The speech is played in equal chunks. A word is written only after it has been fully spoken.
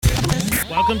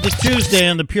Welcome to Tuesday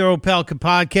on the Pure Opelka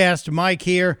podcast. Mike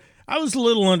here. I was a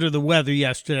little under the weather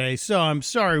yesterday, so I'm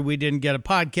sorry we didn't get a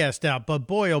podcast out. But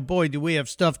boy, oh boy, do we have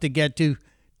stuff to get to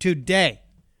today.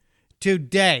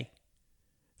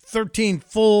 13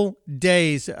 full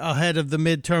days ahead of the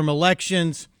midterm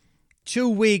elections. 2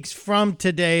 weeks from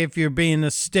today, if you're being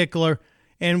a stickler.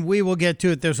 And we will get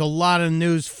to it. There's a lot of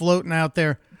news floating out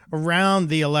there around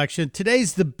the election.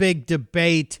 Today's the big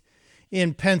debate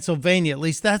in Pennsylvania. At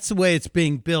least that's the way it's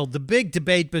being billed. The big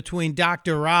debate between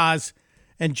Dr. Oz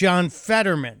and John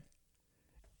Fetterman.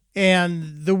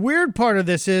 And the weird part of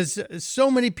this is so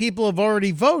many people have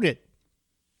already voted.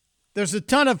 There's a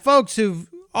ton of folks who've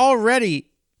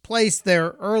already placed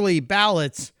their early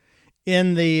ballots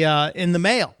in the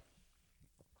mail.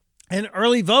 And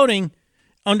early voting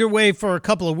underway for a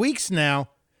couple of weeks now.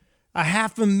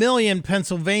 500,000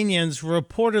 Pennsylvanians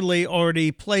reportedly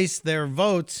already placed their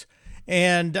votes.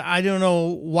 And I don't know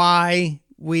why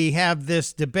we have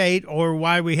this debate or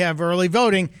why we have early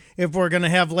voting if we're going to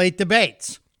have late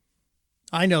debates.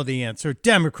 I know the answer.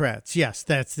 Democrats. Yes,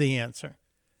 that's the answer.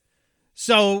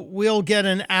 So we'll get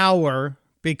an hour,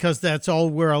 because that's all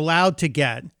we're allowed to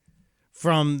get,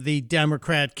 from the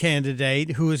Democrat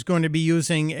candidate, who is going to be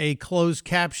using a closed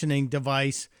captioning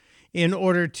device in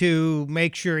order to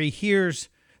make sure he hears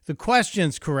the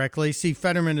questions correctly. See,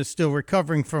 Fetterman is still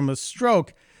recovering from a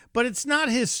stroke. But it's not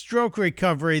his stroke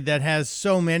recovery that has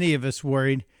so many of us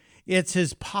worried. It's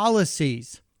his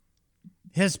policies.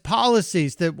 His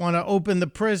policies that want to open the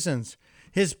prisons.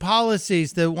 His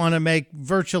policies that want to make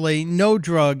virtually no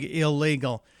drug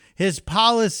illegal. His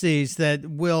policies that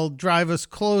will drive us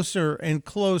closer and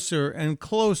closer and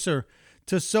closer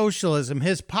to socialism.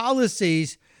 His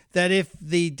policies that if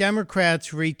the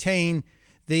Democrats retain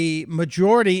the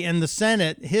majority in the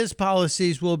Senate, his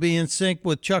policies will be in sync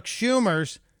with Chuck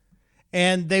Schumer's.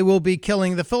 And they will be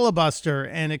killing the filibuster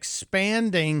and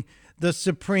expanding the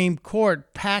Supreme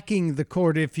Court, packing the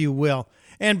court, if you will,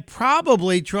 and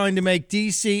probably trying to make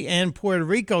D.C. and Puerto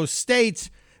Rico states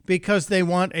because they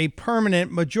want a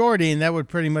permanent majority, and that would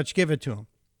pretty much give it to them.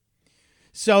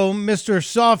 So Mr.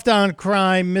 Soft on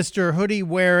Crime, Mr. Hoodie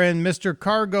wearing, Mr.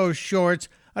 Cargo Shorts,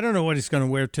 I don't know what he's going to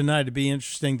wear tonight. It'd be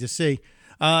interesting to see.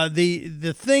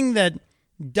 The thing that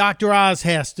Dr. Oz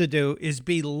has to do is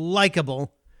be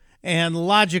likable and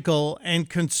logical and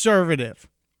conservative,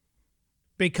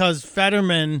 because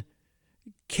Fetterman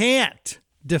can't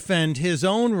defend his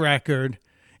own record,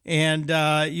 and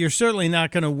you're certainly not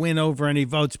going to win over any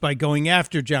votes by going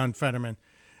after John Fetterman.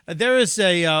 There is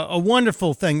a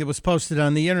wonderful thing that was posted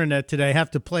on the internet today. I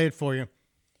have to play it for you.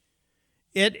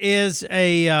 It is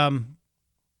a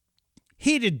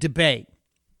heated debate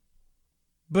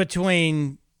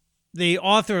between the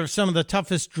author of some of the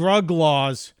toughest drug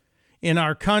laws in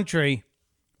our country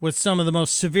with some of the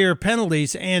most severe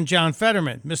penalties, and John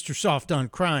Fetterman, Mr. Soft on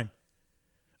Crime.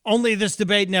 Only this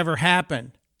debate never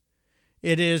happened.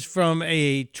 It is from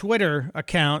a Twitter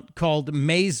account called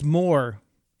Maze Moore,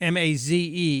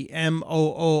 Mazemoore.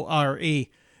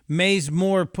 Maze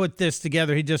Moore put this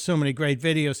together. He does so many great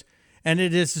videos. And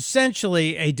it is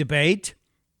essentially a debate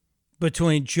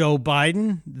between Joe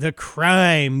Biden, the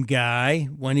crime guy,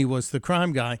 when he was the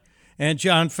crime guy, and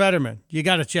John Fetterman. You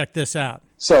got to check this out.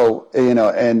 So,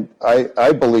 and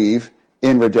I believe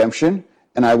in redemption,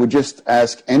 and I would just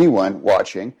ask anyone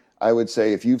watching, I would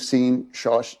say, if you've seen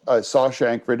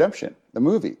Shawshank Redemption, the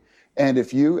movie, and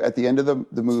if you, at the end of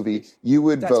the movie, you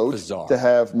would vote to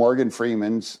have Morgan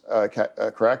Freeman's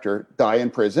character die in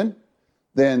prison,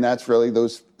 then that's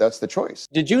the choice.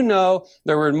 Did you know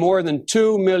there were more than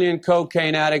 2 million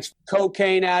cocaine addicts?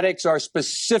 Cocaine addicts are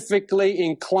specifically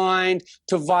inclined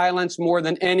to violence more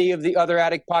than any of the other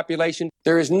addict population.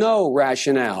 There is no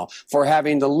rationale for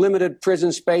having the limited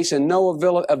prison space and no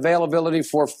availability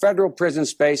for federal prison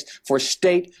space for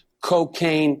state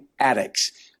cocaine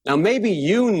addicts. Now, maybe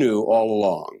you knew all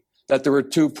along that there were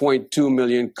 2.2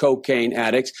 million cocaine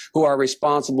addicts who are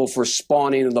responsible for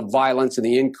spawning the violence and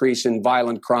the increase in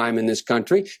violent crime in this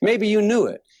country. Maybe you knew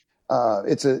it.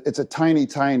 It's a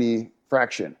tiny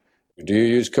fraction. Do you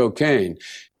use cocaine?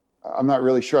 I'm not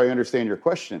really sure I understand your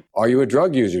question. Are you a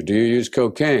drug user? Do you use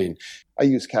cocaine? I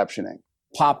use captioning.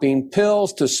 Popping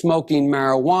pills to smoking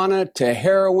marijuana to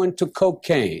heroin to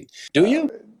cocaine. Do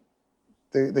you?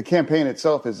 The campaign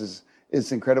itself is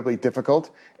incredibly difficult.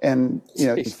 And,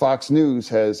 Fox News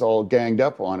has all ganged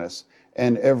up on us.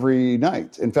 And every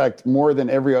night, in fact, more than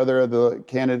every other of the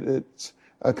candidates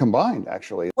combined,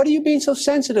 actually. What are you being so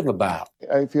sensitive about?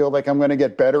 I feel like I'm going to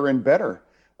get better and better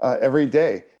every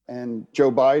day. And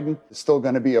Joe Biden is still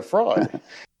going to be a fraud.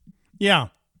 Yeah,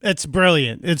 it's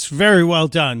brilliant. It's very well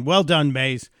done. Well done,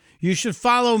 Maze. You should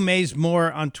follow Maze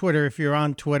more on Twitter if you're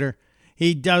on Twitter.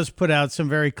 He does put out some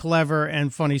very clever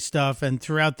and funny stuff. And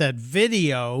throughout that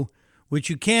video, which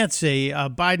you can't see,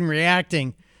 Biden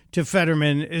reacting to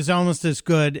Fetterman is almost as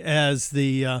good as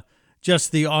the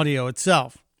just the audio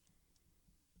itself.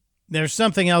 There's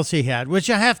something else he had, which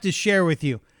I have to share with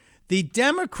you. The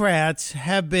Democrats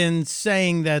have been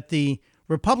saying that the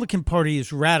Republican Party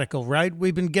is radical, right?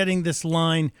 We've been getting this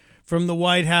line from the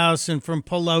White House and from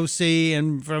Pelosi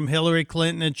and from Hillary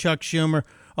Clinton and Chuck Schumer.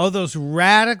 Oh, those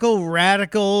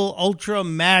radical, ultra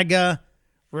MAGA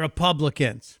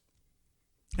Republicans.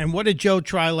 And what did Joe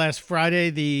try last Friday?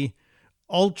 The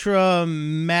ultra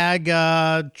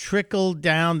MAGA trickle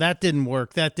down. That didn't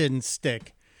work. That didn't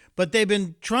stick. But they've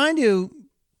been trying to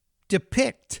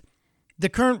depict the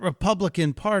current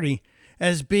Republican Party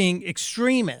as being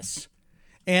extremists.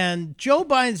 And Joe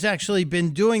Biden's actually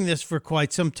been doing this for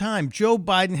quite some time. Joe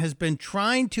Biden has been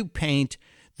trying to paint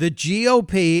the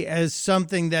GOP as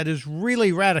something that is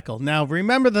really radical. Now,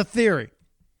 remember the theory,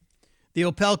 the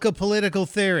Opelka political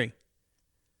theory.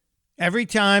 Every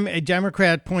time a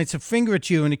Democrat points a finger at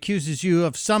you and accuses you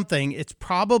of something, it's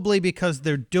probably because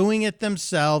they're doing it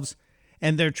themselves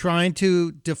and they're trying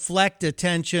to deflect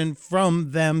attention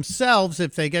from themselves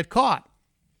if they get caught.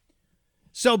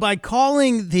 So by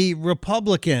calling the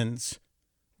Republicans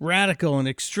radical and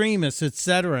extremists,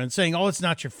 etc., and saying, oh, it's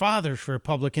not your father's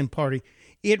Republican Party,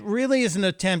 it really is an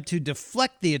attempt to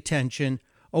deflect the attention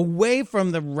away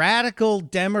from the radical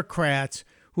Democrats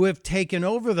who have taken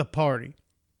over the party.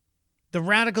 The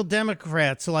radical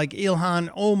Democrats like Ilhan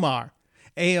Omar,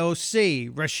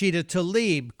 AOC, Rashida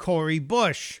Tlaib, Cori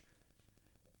Bush.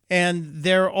 And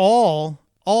they're all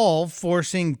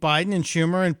forcing Biden and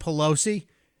Schumer and Pelosi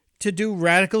to do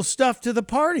radical stuff to the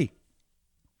party.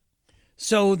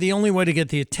 So the only way to get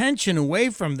the attention away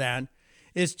from that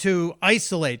is to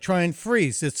isolate, try and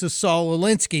freeze. It's a Saul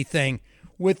Alinsky thing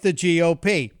with the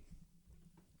GOP.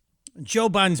 Joe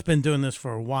Biden's been doing this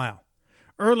for a while.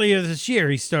 Earlier this year,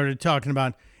 he started talking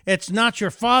about, it's not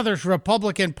your father's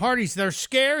Republican parties. They're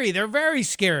scary. They're very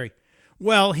scary.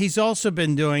 Well, he's also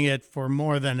been doing it for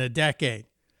more than a decade.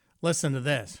 Listen to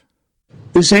this.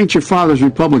 This ain't your father's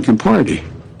Republican Party.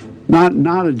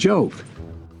 Not a joke.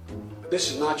 This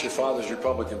is not your father's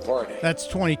Republican Party. That's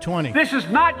 2020. This is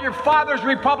not your father's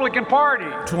Republican Party.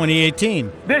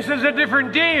 2018. This is a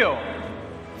different deal.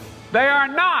 They are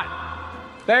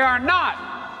not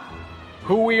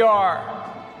who we are.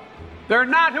 They're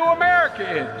not who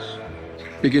America is.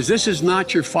 Because this is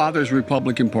not your father's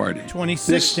Republican Party.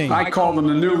 2016. I call them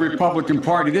the new Republican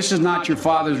Party. This is not your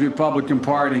father's Republican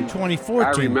Party. 2014.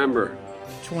 I remember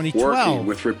 2012. working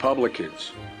with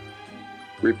Republicans.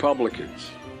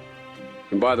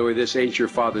 And by the way, this ain't your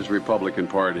father's Republican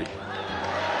Party.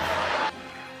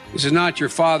 This is not your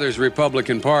father's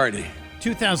Republican Party.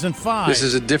 2005. This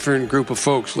is a different group of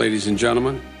folks, ladies and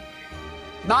gentlemen.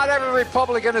 Not every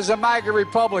Republican is a MAGA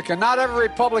Republican. Not every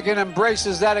Republican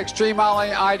embraces that extreme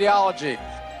ideology.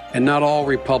 And not all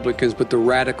Republicans, but the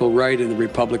radical right in the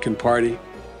Republican Party.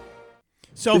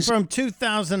 So from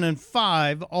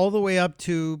 2005 all the way up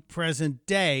to present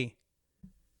day,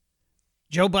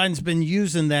 Joe Biden's been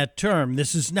using that term.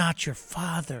 This is not your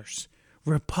father's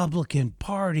Republican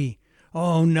Party.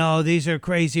 Oh, no, these are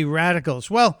crazy radicals.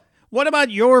 Well, what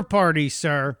about your party,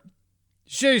 sir?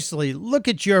 Seriously, look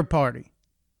at your party.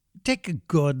 Take a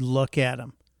good look at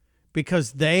them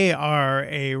because they are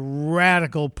a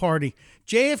radical party.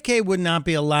 JFK would not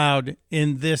be allowed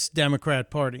in this Democrat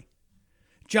Party.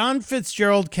 John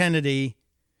Fitzgerald Kennedy,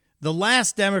 the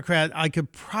last Democrat I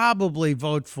could probably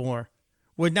vote for,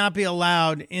 would not be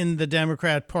allowed in the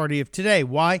Democrat Party of today.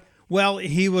 Why? Well,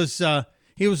 he was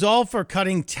all for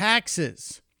cutting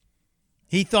taxes.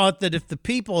 He thought that if the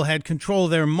people had control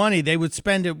of their money, they would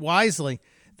spend it wisely.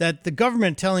 That the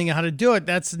government telling you how to do it,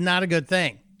 that's not a good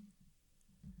thing.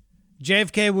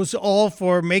 JFK was all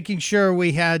for making sure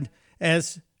we had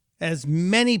as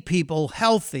many people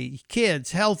healthy,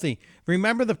 kids healthy.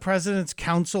 Remember the President's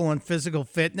Council on Physical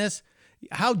Fitness?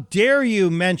 How dare you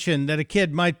mention that a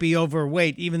kid might be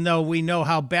overweight, even though we know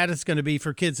how bad it's going to be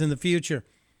for kids in the future?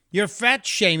 You're fat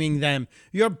shaming them.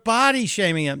 You're body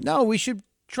shaming them. No, we should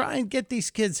try and get these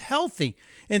kids healthy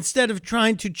instead of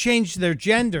trying to change their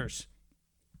genders.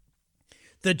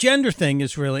 The gender thing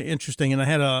is really interesting, and I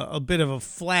had a bit of a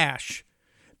flash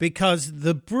because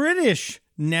the British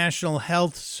National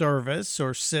Health Service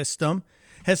or system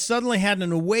has suddenly had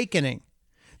an awakening.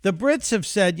 The Brits have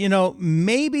said,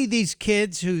 maybe these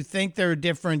kids who think they're a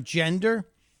different gender,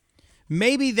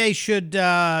 maybe they should,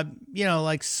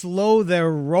 slow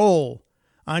their roll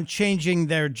on changing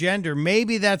their gender.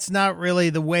 Maybe that's not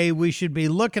really the way we should be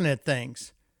looking at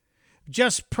things.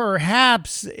 just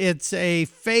perhaps it's a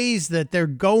phase that they're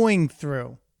going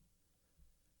through.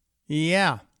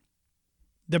 Yeah.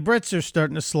 The Brits are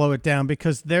starting to slow it down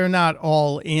because they're not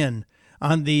all in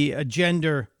on the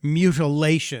gender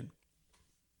mutilation.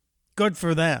 Good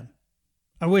for them.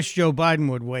 I wish Joe Biden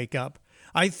would wake up.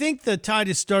 I think the tide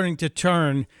is starting to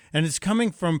turn, and it's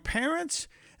coming from parents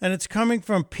and it's coming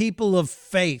from people of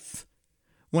faith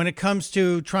when it comes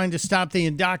to trying to stop the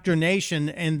indoctrination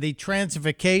and the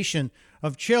transification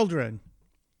of children.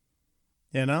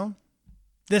 You know?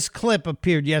 This clip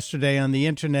appeared yesterday on the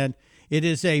internet. It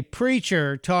is a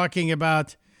preacher talking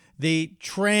about the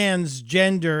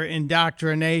transgender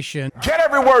indoctrination. Get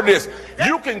every word of this.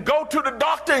 You can go to the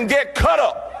doctor and get cut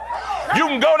up. You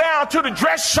can go down to the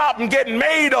dress shop and get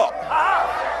made up.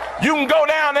 You can go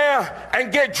down there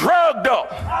and get drugged up.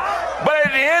 But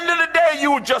at the end of the day,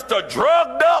 you were just a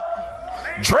drugged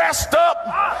up, dressed up,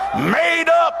 made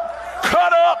up,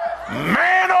 cut up,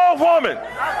 man or woman.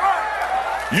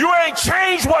 You ain't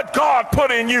changed what God put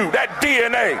in you, that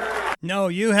DNA. No,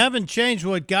 you haven't changed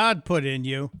what God put in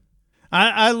you.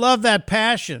 I love that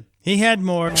passion. He had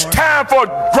more. It's time for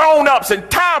grown-ups and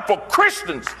time for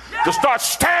Christians to start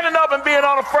standing up and being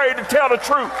unafraid to tell the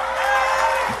truth.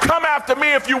 Come after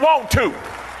me if you want to.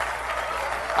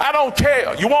 I don't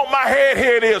care. You want my head?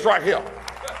 Here it is right here.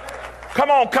 Come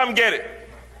on, come get it.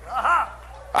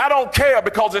 I don't care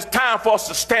because it's time for us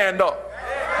to stand up.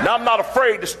 Now, I'm not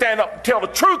afraid to stand up and tell the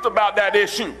truth about that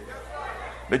issue.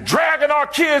 They're dragging our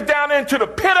kids down into the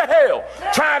pit of hell,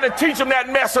 trying to teach them that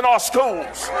mess in our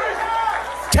schools.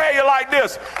 Tell you like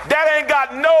this, that ain't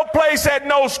got no place at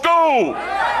no school.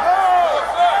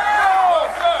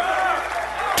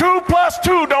 2 plus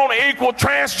 2 don't equal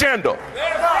transgender.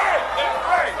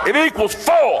 It equals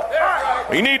 4.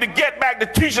 We need to get back to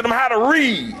teaching them how to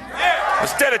read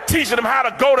instead of teaching them how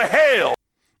to go to hell.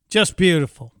 Just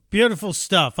beautiful. Beautiful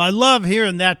stuff. I love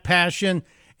hearing that passion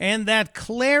and that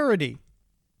clarity.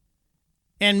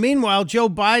 And meanwhile, Joe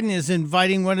Biden is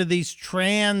inviting one of these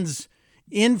trans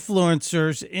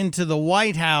influencers into the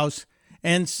White House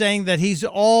and saying that he's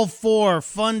all for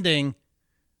funding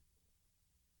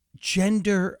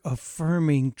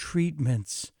gender-affirming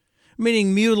treatments,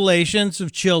 meaning mutilations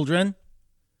of children.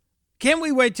 Can't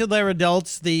we wait till they're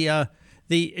adults? The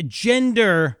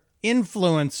gender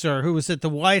influencer who was at the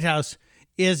White House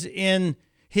is in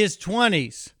his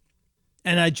 20s,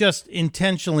 and I just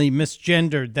intentionally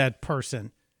misgendered that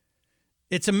person.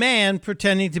 It's a man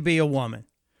pretending to be a woman,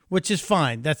 which is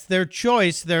fine. That's their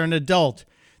choice. They're an adult.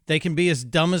 They can be as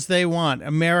dumb as they want.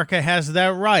 America has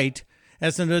that right.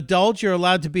 As an adult, you're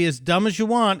allowed to be as dumb as you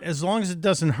want as long as it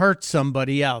doesn't hurt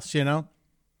somebody else, you know?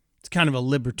 It's kind of a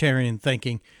libertarian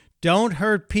thinking. Don't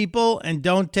hurt people and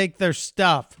don't take their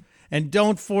stuff. And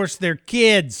don't force their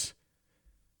kids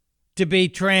to be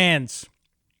trans.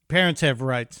 Parents have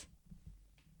rights.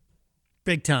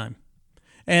 Big time.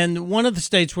 And one of the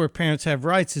states where parents have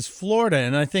rights is Florida.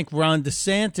 And I think Ron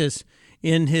DeSantis,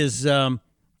 in his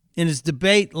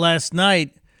debate last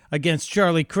night against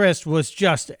Charlie Crist, was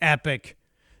just epic.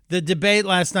 The debate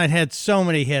last night had so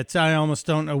many hits, I almost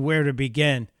don't know where to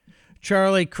begin.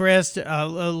 Charlie Crist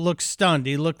looked stunned.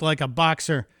 He looked like a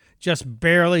boxer just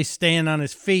barely staying on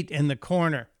his feet in the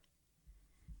corner.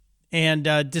 And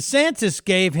DeSantis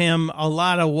gave him a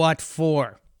lot of what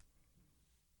for.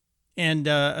 And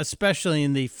especially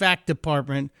in the fact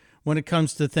department when it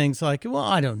comes to things like, well,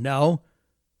 I don't know,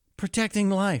 protecting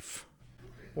life.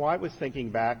 Well, I was thinking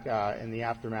back in the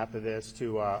aftermath of this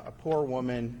to a poor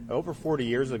woman over 40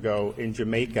 years ago in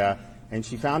Jamaica, and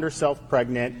she found herself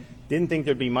pregnant, didn't think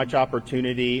there'd be much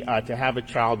opportunity to have a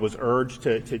child, was urged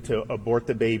to abort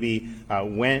the baby,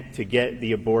 went to get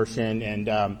the abortion, and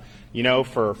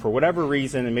for whatever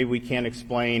reason, and maybe we can't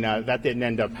explain, that didn't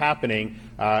end up happening,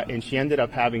 and she ended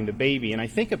up having the baby. And I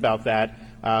think about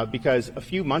that because a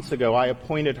few months ago, I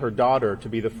appointed her daughter to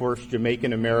be the first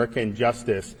Jamaican-American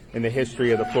justice in the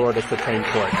history of the Florida Supreme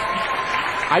Court.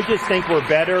 I just think we're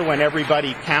better when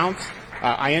everybody counts.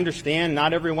 I understand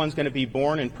not everyone's going to be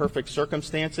born in perfect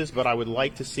circumstances, but I would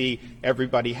like to see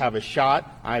everybody have a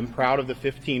shot. I'm proud of the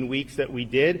 15 weeks that we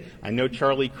did. I know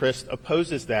Charlie Crist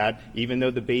opposes that, even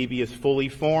though the baby is fully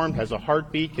formed, has a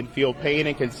heartbeat, can feel pain,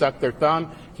 and can suck their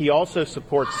thumb. He also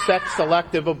supports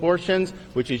sex-selective abortions,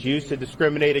 which is used to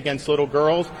discriminate against little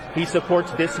girls. He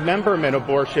supports dismemberment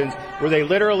abortions, where they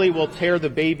literally will tear the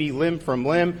baby limb from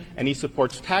limb. And he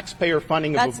supports taxpayer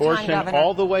funding of abortion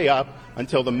all the way up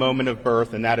until the moment of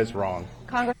birth, and that is wrong.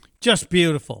 Just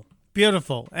beautiful.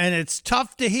 Beautiful. And it's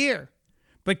tough to hear.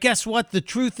 But guess what? The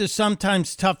truth is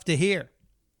sometimes tough to hear.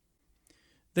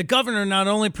 The governor not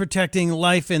only protecting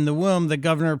life in the womb, the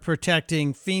governor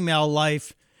protecting female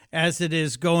life as it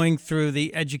is going through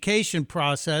the education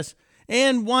process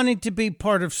and wanting to be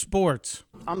part of sports.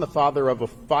 I'm the father of a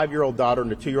 5-year-old daughter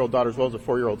and a 2-year-old daughter as well as a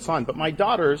 4-year-old son, but my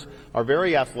daughters are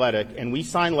very athletic, and we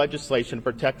signed legislation to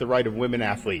protect the right of women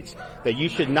athletes, that you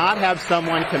should not have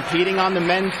someone competing on the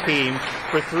men's team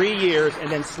for 3 years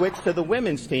and then switch to the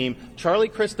women's team. Charlie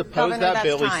Crist opposed that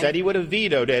bill. He said he would have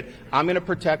vetoed it. I'm going to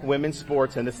protect women's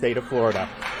sports in the state of Florida.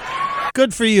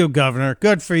 Good for you, Governor.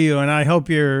 Good for you, and I hope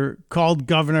you're called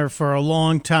governor for a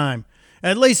long time,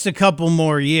 at least a couple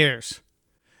more years.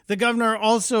 The governor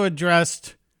also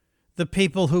addressed the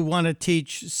people who want to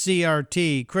teach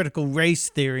CRT, critical race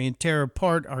theory, and tear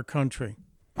apart our country.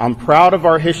 I'm proud of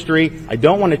our history. I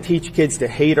don't want to teach kids to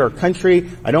hate our country.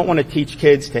 I don't want to teach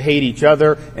kids to hate each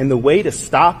other. And the way to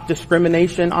stop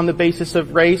discrimination on the basis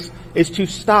of race is to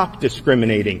stop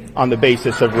discriminating on the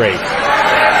basis of race.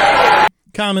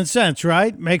 Common sense,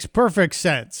 right? Makes perfect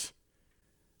sense.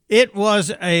 It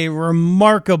was a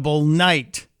remarkable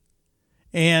night.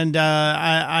 And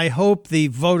I hope the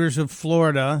voters of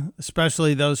Florida,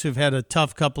 especially those who've had a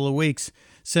tough couple of weeks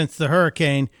since the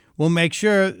hurricane, will make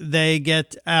sure they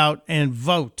get out and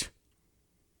vote.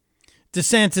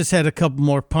 DeSantis had a couple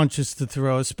more punches to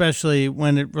throw, especially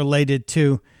when it related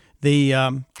to the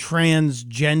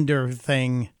transgender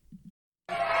thing.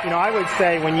 You know, I would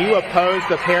say when you oppose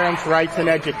the Parents' Rights in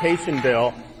Education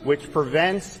bill, which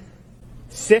prevents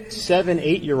 6, 7,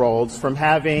 8-year-olds from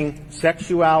having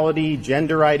sexuality,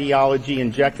 gender ideology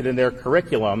injected in their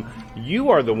curriculum,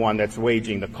 you are the one that's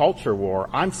waging the culture war.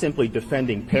 I'm simply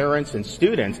defending parents and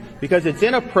students because it's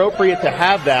inappropriate to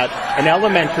have that in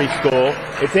elementary school.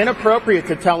 It's inappropriate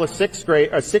to tell a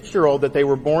 6-year-old that they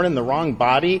were born in the wrong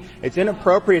body. It's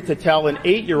inappropriate to tell an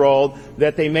 8-year-old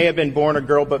that they may have been born a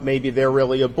girl, but maybe they're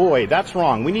really a boy. That's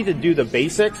wrong. We need to do the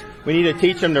basics. We need to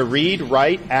teach them to read,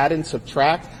 write, add, and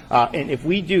subtract. And if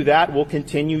we do that, we'll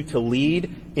continue to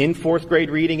lead in 4th grade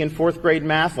reading and 4th grade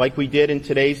math like we did in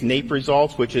today's NAEP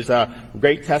results, which is a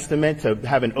great testament to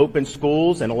having open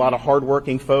schools and a lot of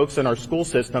hardworking folks in our school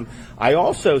system. I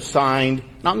also signed,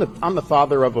 I'm the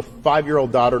father of a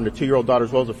 5-year-old daughter and a 2-year-old daughter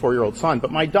as well as a 4-year-old son,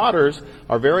 but my daughters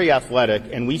are very athletic,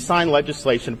 and we signed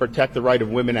legislation to protect the right of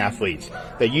women athletes,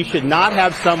 that you should not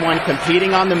have someone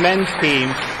competing on the men's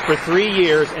team for 3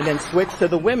 years and then switch to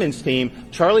the women's team.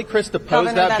 Charlie Crist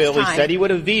opposed that bill. He said he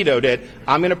would have vetoed it.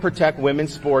 I'm going to protect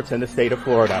women's sports in the state of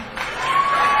Florida.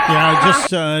 Yeah,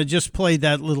 I just played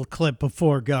that little clip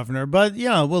before, Governor, but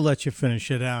yeah, we'll let you finish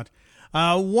it out.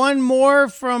 One more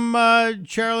from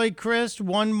Charlie Crist,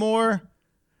 one more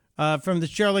from the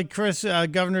Charlie Crist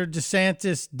Governor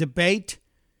DeSantis debate.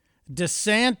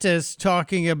 DeSantis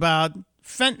talking about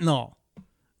fentanyl,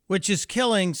 which is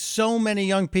killing so many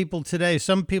young people today.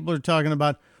 Some people are talking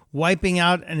about wiping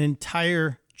out an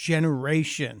entire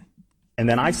generation. And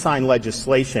then I signed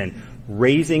legislation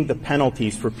raising the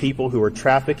penalties for people who are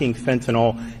trafficking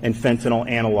fentanyl and fentanyl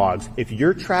analogs. If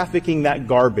you're trafficking that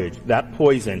garbage, that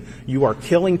poison, you are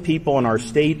killing people in our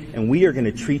state, and we are going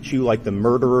to treat you like the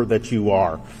murderer that you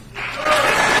are.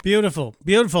 Beautiful,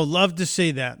 beautiful. Love to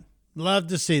see that. Love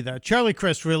to see that. Charlie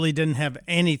Crist really didn't have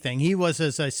anything. He was,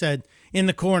 as I said, in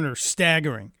the corner,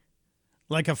 staggering,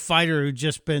 like a fighter who'd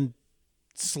just been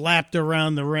slapped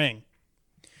around the ring.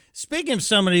 Speaking of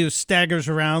somebody who staggers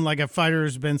around like a fighter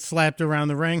who's been slapped around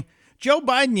the ring, Joe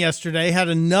Biden yesterday had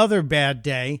another bad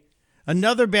day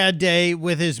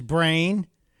with his brain.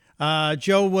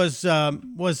 Joe was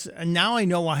now I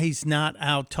know why he's not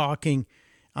out talking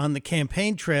on the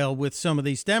campaign trail with some of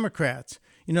these Democrats.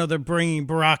 You know, they're bringing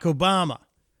Barack Obama,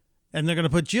 and they're going to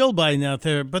put Jill Biden out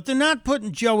there, but they're not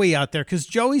putting Joey out there because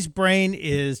Joey's brain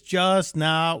is just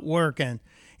not working.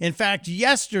 In fact,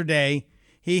 yesterday,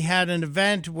 he had an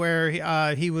event where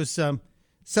he was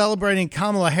celebrating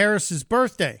Kamala Harris's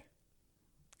birthday.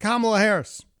 Kamala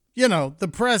Harris, you know, the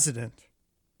president,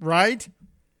 right?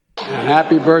 And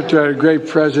happy birthday, great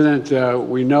president.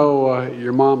 We know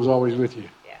your mom's always with you.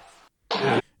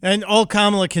 Yes. And all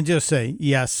Kamala can just say,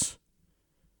 yes.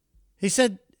 He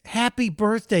said, happy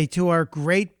birthday to our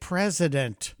great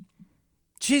president.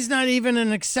 She's not even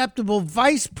an acceptable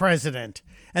vice president.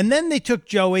 And then they took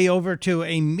Joey over to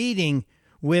a meeting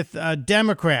with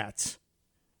Democrats.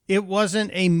 It wasn't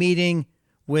a meeting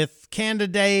with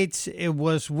candidates. It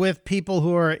was with people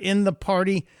who are in the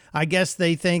party. I guess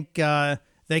they think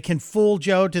they can fool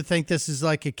Joe to think this is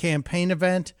like a campaign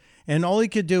event. And all he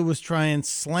could do was try and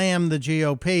slam the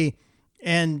GOP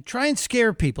and try and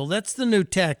scare people. That's the new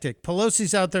tactic.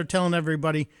 Pelosi's out there telling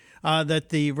everybody that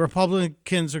the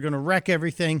Republicans are going to wreck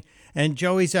everything. And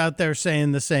Joey's out there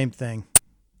saying the same thing.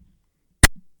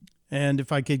 And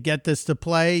if I could get this to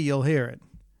play, you'll hear it.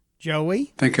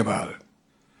 Joey? Think about it.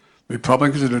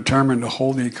 Republicans are determined to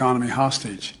hold the economy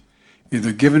hostage,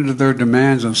 either given to their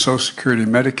demands on Social Security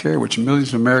and Medicare, which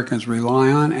millions of Americans rely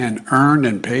on and earned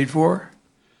and paid for,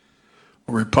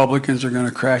 or Republicans are going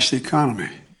to crash the economy.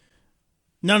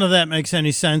 None of that makes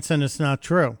any sense, and it's not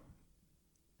true.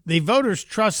 The voters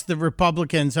trust the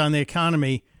Republicans on the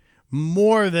economy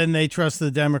more than they trust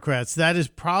the Democrats. That is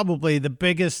probably the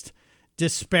biggest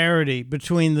disparity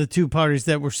between the two parties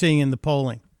that we're seeing in the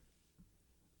polling.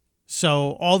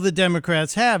 So all the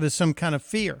Democrats have is some kind of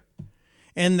fear.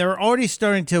 And they're already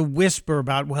starting to whisper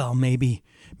about, well, maybe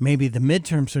the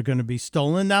midterms are going to be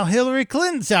stolen. Now Hillary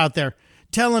Clinton's out there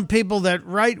telling people that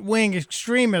right-wing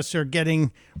extremists are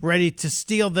getting ready to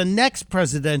steal the next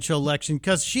presidential election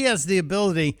because she has the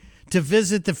ability to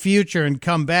visit the future and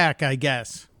come back, I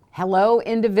guess. Hello,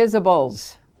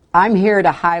 Indivisibles. I'm here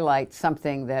to highlight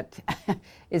something that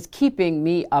is keeping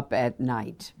me up at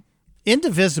night.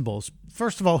 Indivisibles.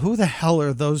 First of all, who the hell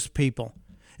are those people?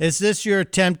 Is this your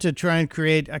attempt to try and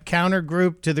create a counter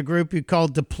group to the group you call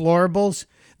deplorables?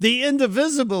 The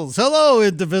Indivisibles. Hello,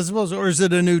 Indivisibles. Or is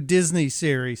it a new Disney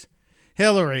series?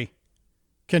 Hillary,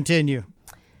 continue.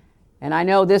 And I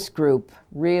know this group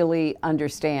really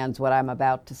understands what I'm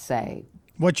about to say.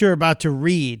 What you're about to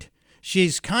read.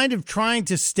 She's kind of trying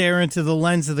to stare into the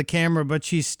lens of the camera, but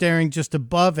she's staring just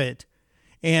above it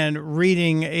and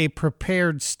reading a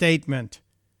prepared statement.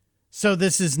 So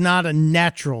this is not a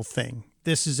natural thing.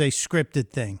 This is a scripted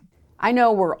thing. I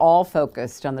know we're all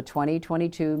focused on the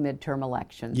 2022 midterm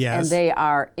elections. Yes. And they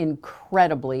are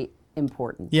incredibly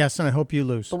important. Yes, and I hope you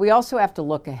lose. But we also have to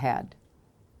look ahead.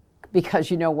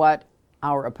 Because you know what?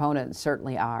 Our opponents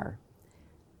certainly are.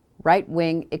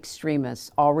 Right-wing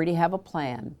extremists already have a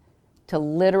plan to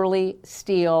literally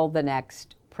steal the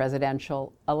next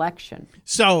presidential election.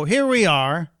 So here we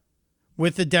are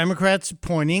with the Democrats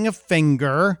pointing a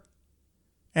finger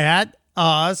at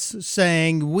us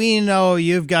saying, we know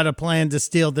you've got a plan to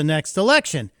steal the next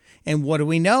election. And what do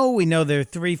we know? We know there are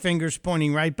three fingers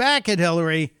pointing right back at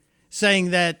Hillary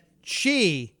saying that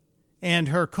she and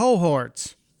her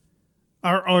cohorts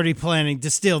are already planning to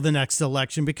steal the next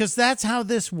election because that's how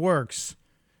this works.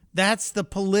 That's the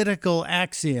political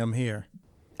axiom here.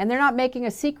 And they're not making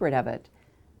a secret of it.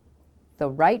 The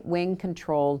right-wing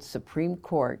controlled Supreme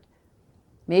Court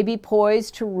may be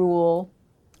poised to rule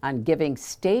on giving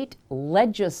state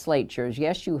legislatures,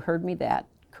 yes, you heard me that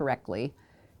correctly,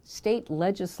 state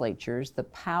legislatures the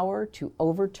power to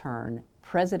overturn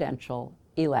presidential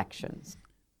elections.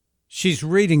 She's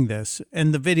reading this,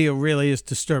 and the video really is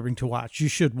disturbing to watch. You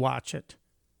should watch it.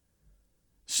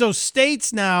 So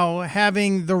states now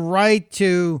having the right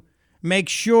to make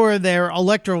sure their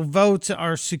electoral votes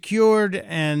are secured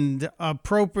and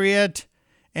appropriate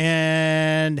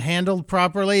and handled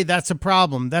properly, that's a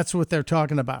problem. That's what they're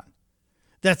talking about.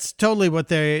 That's totally what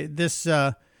this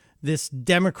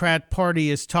Democrat Party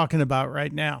is talking about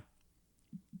right now.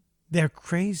 They're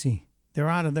crazy. They're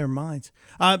out of their minds.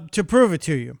 To prove it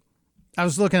to you, I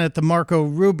was looking at the Marco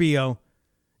Rubio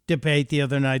debate the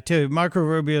other night, too. Marco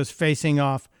Rubio is facing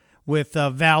off with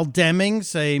Val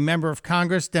Demings, a member of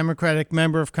Congress, Democratic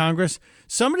member of Congress,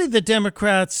 somebody the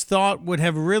Democrats thought would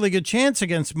have a really good chance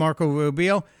against Marco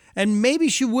Rubio, and maybe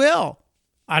she will.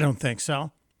 I don't think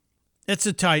so. It's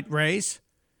a tight race.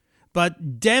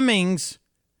 But Demings,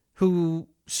 who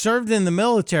served in the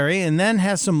military and then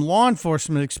has some law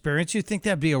enforcement experience, you think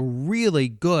that'd be a really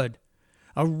good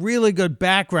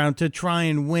background to try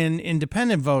and win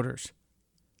independent voters.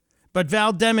 But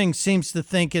Val Demings seems to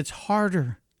think it's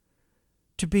harder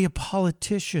to be a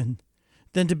politician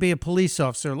than to be a police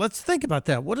officer. Let's think about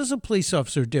that. What does a police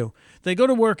officer do? They go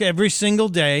to work every single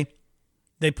day.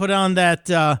 They put on that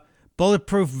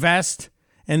bulletproof vest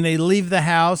and they leave the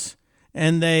house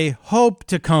and they hope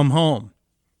to come home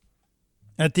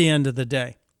at the end of the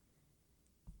day.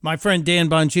 My friend Dan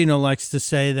Bongino likes to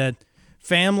say that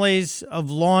families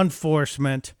of law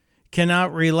enforcement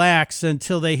cannot relax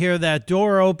until they hear that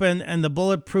door open and the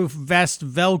bulletproof vest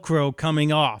Velcro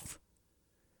coming off.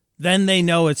 Then they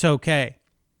know it's okay.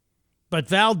 But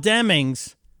Val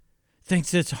Demings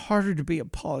thinks it's harder to be a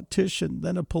politician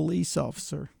than a police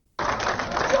officer.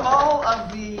 To all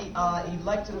of the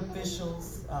elected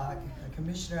officials,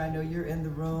 Commissioner, I know you're in the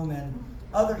room, and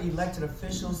other elected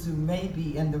officials who may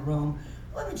be in the room,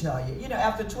 let me tell you,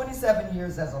 after 27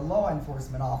 years as a law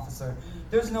enforcement officer,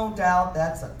 there's no doubt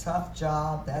that's a tough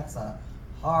job, that's a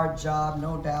hard job,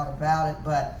 no doubt about it,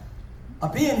 but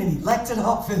being in elected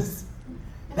office,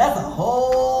 that's a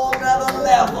whole nother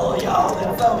level, y'all.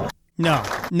 And so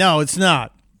No, it's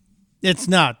not. It's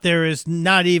not. There is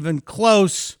not even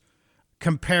close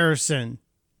comparison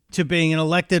to being an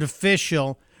elected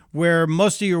official where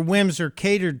most of your whims are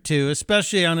catered to,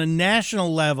 especially on a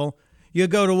national level. You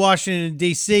go to Washington,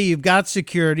 D.C., you've got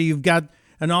security, you've got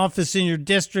an office in your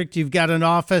district, you've got an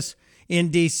office in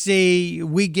D.C.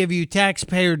 We give you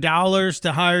taxpayer dollars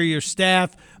to hire your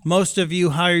staff. Most of you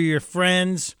hire your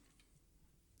friends,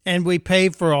 and we pay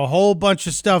for a whole bunch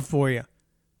of stuff for you.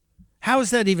 How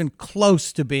is that even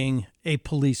close to being a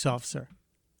police officer?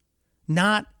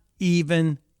 Not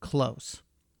even close.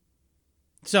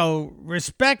 So,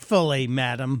 respectfully,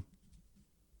 madam,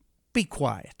 be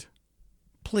quiet.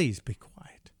 Please be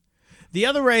quiet. The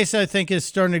other race I think is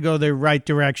starting to go the right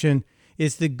direction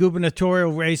is the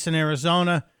gubernatorial race in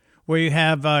Arizona, where you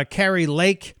have Kari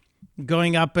Lake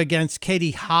going up against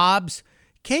Katie Hobbs.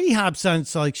 Katie Hobbs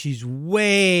sounds like she's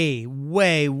way,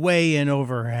 way, way in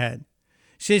over her head.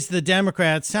 She's the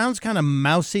Democrat. Sounds kind of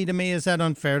mousy to me. Is that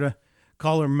unfair to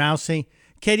call her mousy?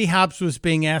 Katie Hobbs was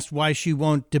being asked why she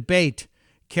won't debate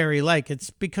Kari Lake. It's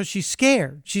because she's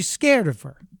scared. She's scared of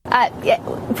her.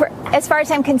 As far as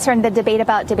I'm concerned, the debate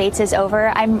about debates is over.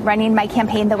 I'm running my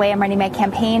campaign the way I'm running my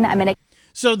campaign.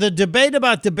 So the debate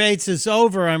about debates is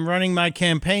over. I'm running my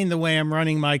campaign the way I'm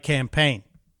running my campaign.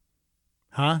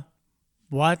 Huh?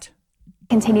 What?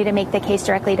 Continue to make the case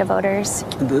directly to voters.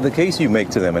 The case you make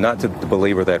to them, and not to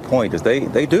belabor that point, is they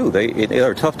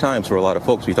are tough times for a lot of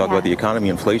folks. We talk about the economy,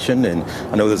 inflation, and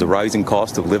I know there's a rising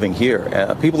cost of living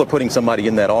here. People are putting somebody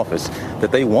in that office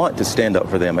that they want to stand up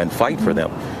for them and fight for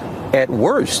them. At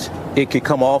worst, it could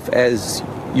come off as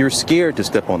you're scared to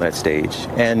step on that stage.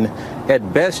 And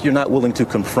at best, you're not willing to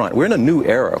confront. We're in a new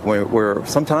era where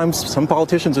sometimes some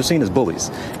politicians are seen as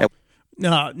bullies.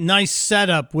 Nice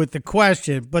setup with the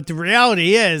question, but the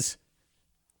reality is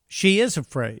she is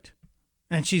afraid,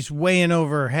 and she's way in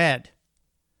over her head.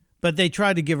 But they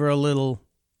try to give her a little,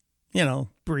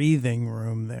 breathing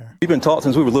room there. We've been taught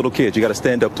since we were little kids, you got to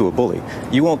stand up to a bully.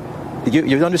 You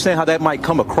understand how that might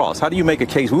come across. How do you make a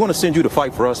case? We want to send you to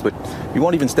fight for us, but you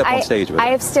won't even step on stage with it. I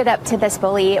have stood up to this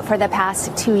bully for the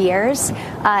past 2 years,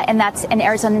 and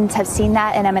Arizonans have seen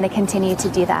that, and I'm going to continue to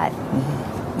do that.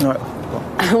 Mm-hmm. All right.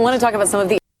 I want to talk about some of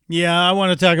the... Yeah, I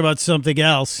want to talk about something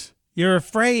else. You're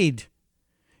afraid.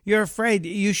 You're afraid.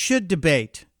 You should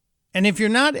debate. And if you're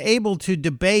not able to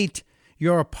debate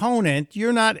your opponent,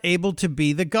 you're not able to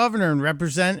be the governor and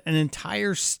represent an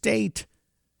entire state.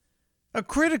 A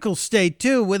critical state,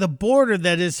 too, with a border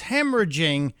that is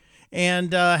hemorrhaging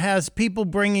and has people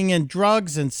bringing in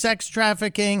drugs and sex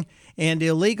trafficking and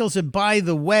illegals. And by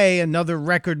the way, another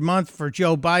record month for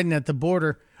Joe Biden at the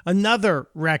border. Another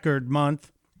record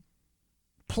month.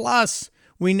 Plus,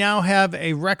 we now have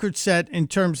a record set in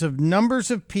terms of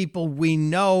numbers of people we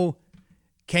know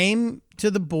came to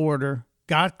the border,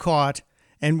 got caught,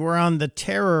 and were on the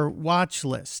terror watch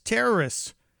list.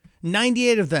 Terrorists,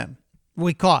 98 of them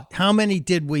we caught. How many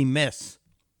did we miss?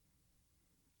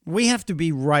 We have to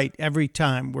be right every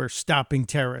time we're stopping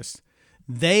terrorists.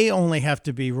 They only have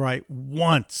to be right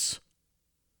once.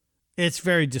 It's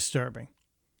very disturbing.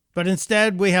 But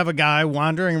instead, we have a guy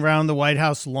wandering around the White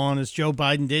House lawn, as Joe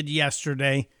Biden did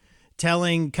yesterday,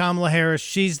 telling Kamala Harris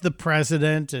she's the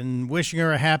president and wishing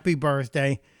her a happy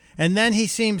birthday. And then he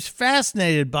seems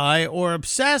fascinated by or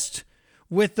obsessed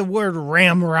with the word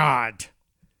ramrod.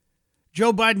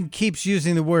 Joe Biden keeps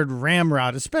using the word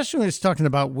ramrod, especially when he's talking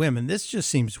about women. This just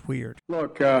seems weird.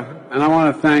 Look, and I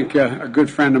want to thank a good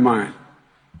friend of mine,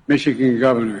 Michigan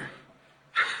Governor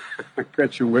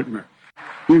Gretchen Whitmer.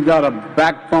 You've got a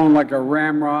backbone like a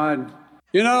ramrod.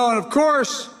 And of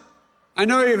course, I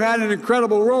know you've had an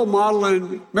incredible role model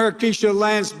in Marikisha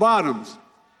Lance Bottoms.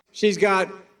 She's got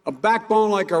a backbone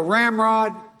like a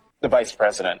ramrod. The Vice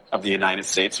President of the United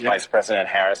States, Vice President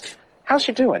Harris. How's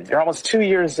she doing? You're almost 2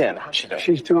 years in. How's she doing?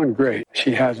 She's doing great.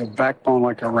 She has a backbone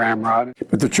like a ramrod.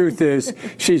 But the truth is,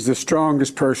 she's the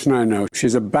strongest person I know.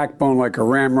 She's a backbone like a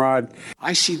ramrod.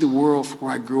 I see the world from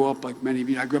where I grew up, like many of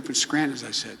you. I grew up in Scranton, as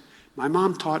I said. My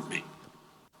mom taught me.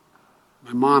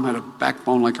 My mom had a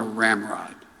backbone like a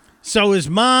ramrod. So his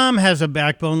mom has a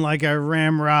backbone like a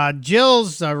ramrod.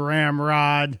 Jill's a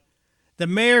ramrod. The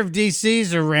mayor of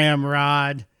D.C.'s a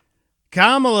ramrod.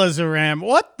 Kamala's a ram.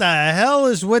 What the hell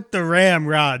is with the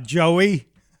ramrod, Joey?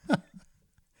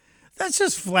 That's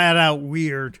just flat out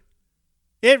weird.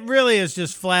 It really is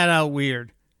just flat out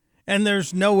weird. And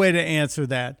there's no way to answer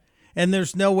that. And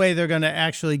there's no way they're going to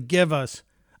actually give us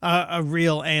a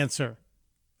real answer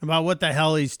about what the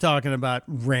hell he's talking about,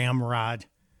 ramrod.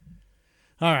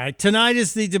 All right, tonight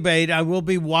is the debate. I will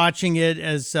be watching it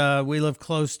as we live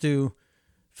close to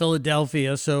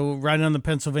Philadelphia, so right on the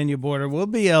Pennsylvania border. We'll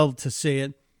be able to see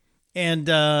it, and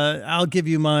I'll give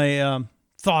you my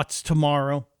thoughts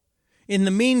tomorrow. In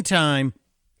the meantime,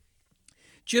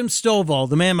 Jim Stovall,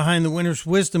 the man behind the Winner's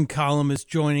Wisdom column, is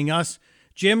joining us.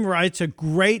 Jim writes a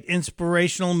great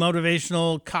inspirational,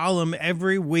 motivational column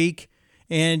every week,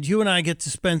 and you and I get to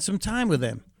spend some time with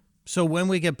him. So when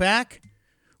we get back,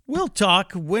 we'll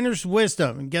talk Winner's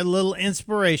Wisdom and get a little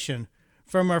inspiration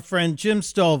from our friend Jim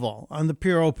Stovall on the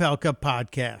Pure Opelka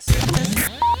podcast.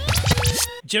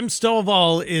 Jim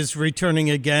Stovall is returning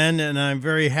again, and I'm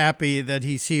very happy that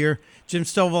he's here. Jim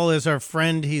Stovall is our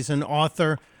friend. He's an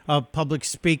author, a public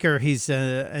speaker. He's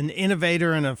an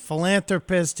innovator and a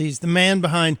philanthropist. He's the man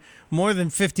behind more than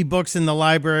 50 books in the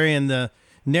library and the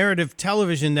Narrative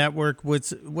Television Network,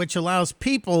 which allows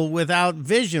people without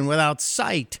vision, without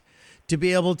sight, to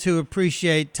be able to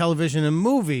appreciate television and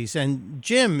movies. And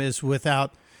Jim is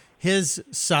without his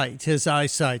sight, his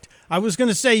eyesight. I was going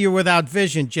to say you're without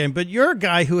vision, Jim, but you're a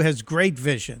guy who has great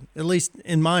vision, at least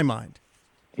in my mind.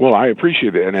 Well, I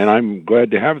appreciate that, and I'm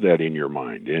glad to have that in your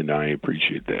mind, and I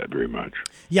appreciate that very much.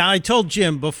 Yeah, I told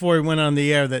Jim before he went on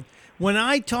the air that when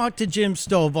I talk to Jim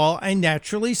Stovall, I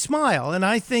naturally smile, and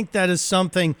I think that is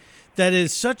something that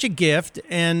is such a gift,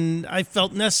 and I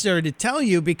felt necessary to tell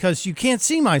you because you can't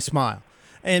see my smile.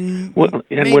 And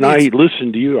when I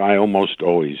listen to you, I almost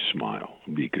always smile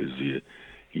because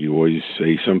you always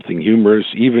say something humorous,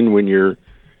 even when you're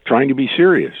trying to be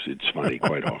serious. It's funny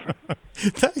quite often.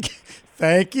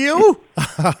 Thank you.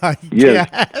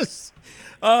 Yes.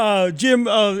 Jim,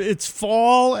 it's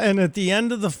fall, and at the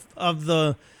end of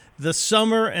the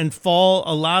summer and fall,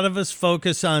 a lot of us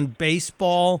focus on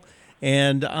baseball.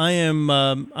 And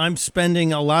I'm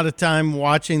spending a lot of time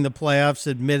watching the playoffs,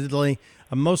 admittedly,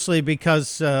 mostly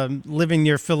because living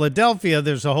near Philadelphia,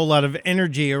 there's a whole lot of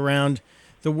energy around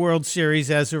the World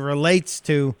Series as it relates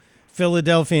to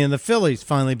Philadelphia and the Phillies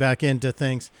finally back into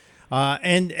things.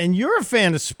 And you're a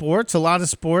fan of sports, a lot of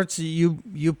sports.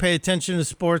 You pay attention to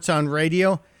sports on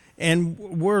radio, and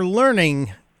we're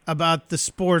learning about the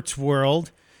sports world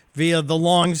via the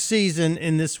long season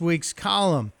in this week's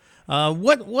column.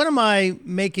 What am I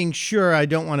making sure I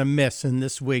don't want to miss in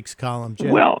this week's column,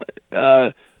 Jim? Well,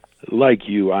 like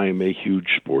you, I am a huge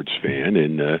sports fan,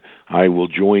 and I will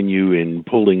join you in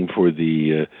pulling for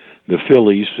the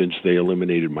Phillies since they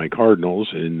eliminated my Cardinals,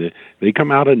 and they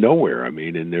come out of nowhere. I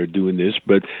mean, and they're doing this.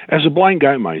 But as a blind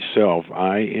guy myself,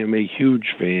 I am a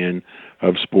huge fan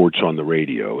of sports on the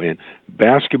radio, and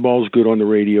basketball is good on the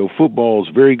radio, football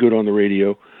is very good on the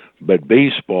radio. But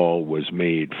baseball was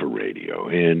made for radio,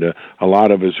 and a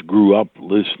lot of us grew up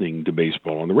listening to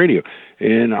baseball on the radio.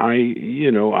 And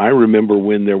I remember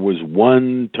when there was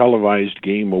one televised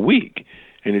game a week,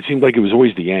 and it seemed like it was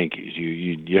always the Yankees.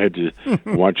 You had to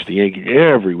watch the Yankees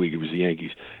every week. It was the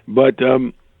Yankees. But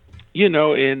and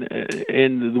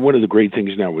one of the great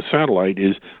things now with satellite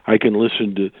is I can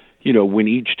listen to. When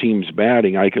each team's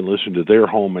batting, I can listen to their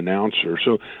home announcer.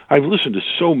 So I've listened to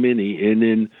so many, and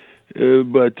then.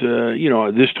 But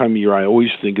this time of year, I always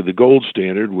think of the gold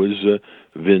standard was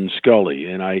Vin Scully,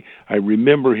 and I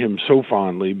remember him so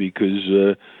fondly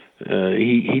because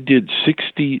he did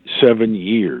 67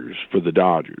 years for the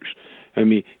Dodgers. I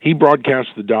mean, he broadcast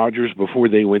the Dodgers before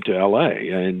they went to L.A.,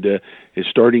 and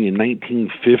starting in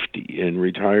 1950 and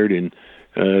retired in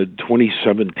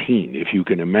 2017. If you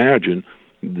can imagine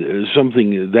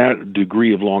something that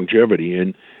degree of longevity,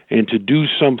 and to do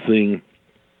something.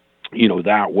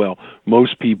 That well.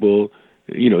 Most people,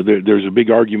 there's a big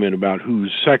argument about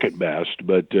who's second best,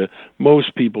 but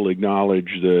most people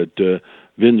acknowledge that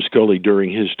Vin Scully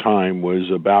during his time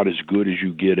was about as good as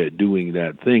you get at doing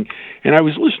that thing. And I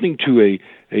was listening to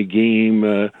a game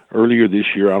earlier this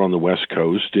year out on the West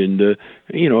Coast, and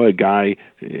a guy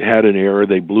had an error.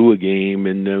 They blew a game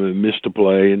and missed a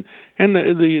play, and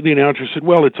the announcer said,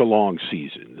 "Well, it's a long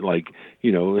season.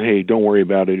 Hey, don't worry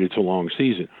about it. It's a long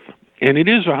season." And it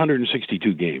is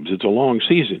 162 games. It's a long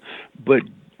season. But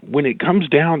when it comes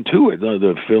down to it,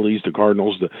 the Phillies, the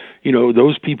Cardinals,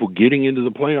 those people getting into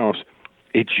the playoffs,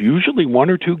 it's usually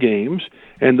one or two games,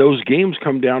 and those games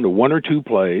come down to one or two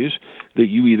plays that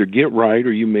you either get right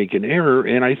or you make an error.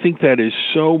 And I think that is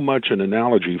so much an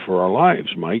analogy for our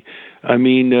lives, Mike. I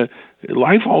mean,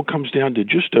 life all comes down to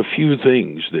just a few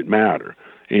things that matter.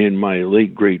 And my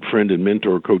late great friend and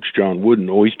mentor, Coach John Wooden,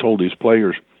 always told his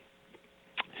players,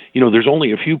 there's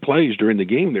only a few plays during the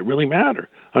game that really matter.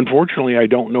 Unfortunately, I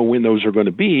don't know when those are going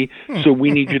to be, so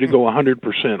we need you to go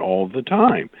 100% all the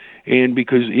time. And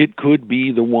because it could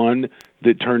be the one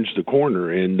that turns the corner.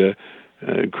 And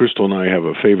Crystal and I have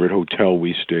a favorite hotel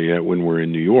we stay at when we're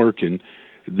in New York, and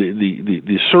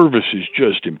the service is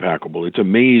just impeccable. It's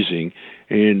amazing,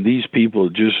 and these people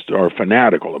just are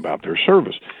fanatical about their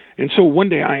service. And so one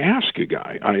day I asked a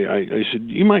guy, I said,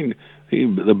 "Do you mind,"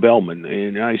 the bellman,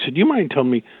 and I said, "Do you mind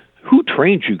telling me who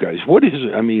trained you guys? What is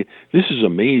it? I mean, this is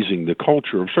amazing, the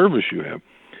culture of service you have.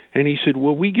 And he said,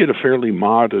 well, we get a fairly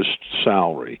modest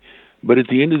salary, but at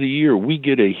the end of the year, we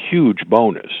get a huge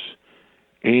bonus.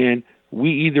 And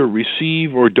we either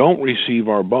receive or don't receive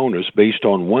our bonus based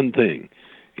on one thing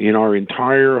in our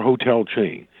entire hotel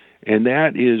chain. And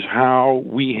that is how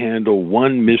we handle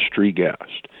one mystery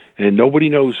guest. And nobody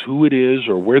knows who it is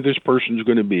or where this person's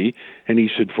going to be. And he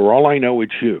said, for all I know,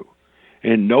 it's you.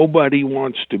 And nobody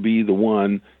wants to be the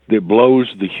one that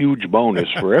blows the huge bonus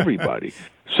for everybody.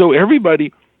 So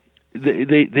everybody,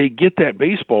 they get that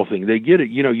baseball thing. They get it.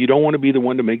 You know, you don't want to be the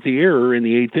one to make the error in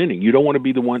the eighth inning. You don't want to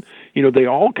be the one, you know, they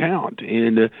all count.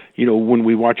 And, you know, when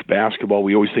we watch basketball,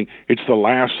 we always think it's the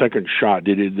last second shot.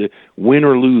 Did it win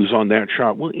or lose on that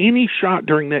shot? Well, any shot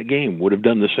during that game would have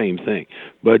done the same thing.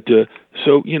 But,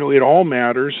 so, you know, it all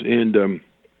matters. And,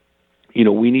 you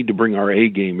know, we need to bring our A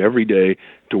game every day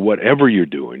to whatever you're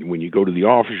doing. When you go to the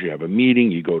office, you have a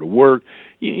meeting, you go to work,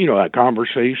 you know, a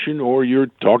conversation, or you're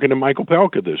talking to Michael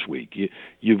Pelka this week.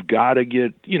 You've got to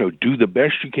get, you know, do the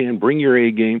best you can, bring your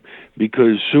A game,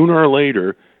 because sooner or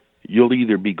later, you'll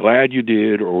either be glad you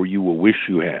did or you will wish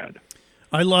you had.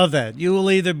 I love that. You will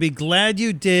either be glad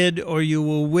you did or you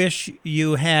will wish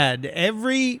you had.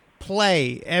 Every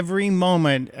play, every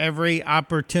moment, every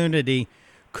opportunity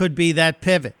could be that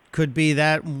pivot, could be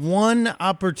that one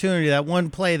opportunity, that one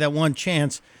play, that one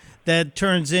chance that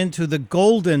turns into the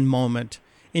golden moment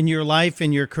in your life,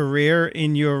 in your career,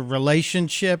 in your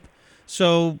relationship.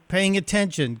 So paying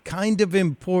attention, kind of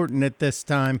important at this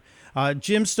time.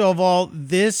 Jim Stovall,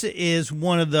 this is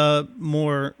one of the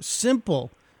more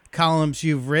simple columns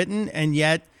you've written, and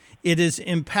yet it is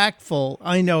impactful,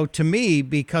 I know, to me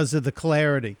because of the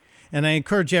clarity. And I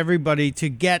encourage everybody to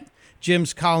get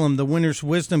Jim's column, the Winner's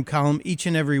Wisdom column, each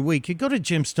and every week. You go to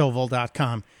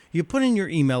jimstovall.com. You put in your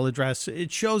email address.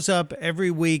 It shows up every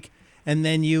week, and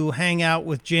then you hang out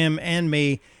with Jim and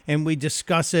me, and we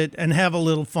discuss it and have a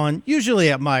little fun, usually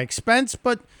at my expense.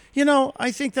 But, you know,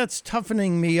 I think that's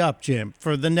toughening me up, Jim,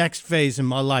 for the next phase in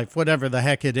my life, whatever the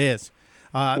heck it is.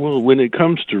 Well, when it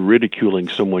comes to ridiculing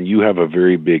someone, you have a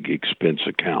very big expense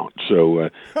account. So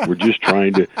we're just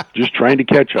trying to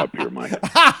catch up here, Mike.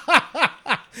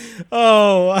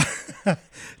 Oh,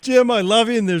 Jim, I love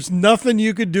you, and there's nothing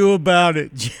you could do about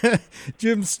it.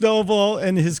 Jim Stovall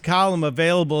and his column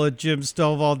available at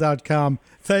jimstovall.com.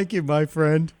 Thank you, my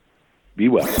friend. Be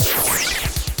well.